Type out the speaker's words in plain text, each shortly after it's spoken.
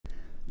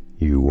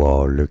You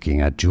are looking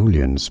at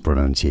Julian's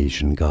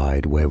pronunciation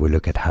guide, where we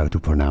look at how to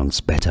pronounce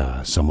better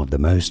some of the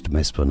most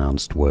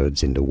mispronounced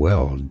words in the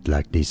world,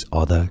 like this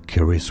other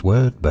curious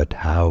word. But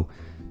how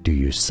do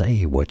you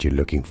say what you're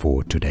looking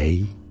for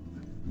today?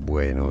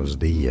 Buenos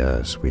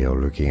dias. We are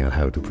looking at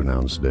how to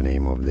pronounce the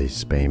name of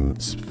this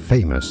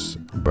famous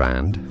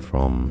brand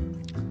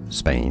from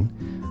Spain.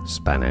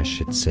 Spanish,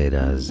 it's said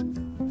as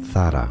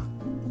Zara.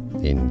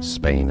 In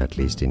Spain, at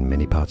least in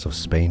many parts of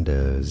Spain,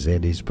 the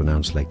Z is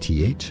pronounced like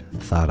TH,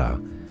 Zara.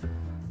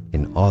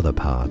 In other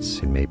parts,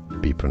 it may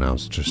be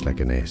pronounced just like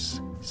an S,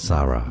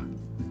 Zara,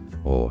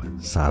 or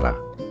Zara,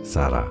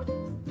 Zara,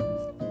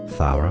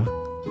 Zara,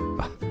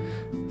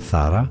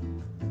 Zara,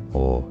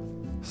 or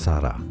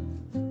Zara.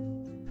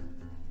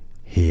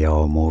 Here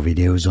are more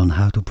videos on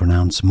how to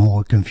pronounce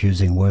more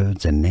confusing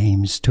words and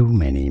names too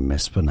many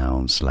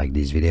mispronounced. Like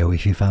this video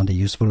if you found it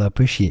useful. I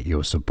appreciate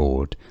your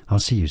support. I'll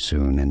see you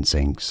soon and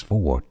thanks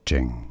for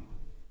watching.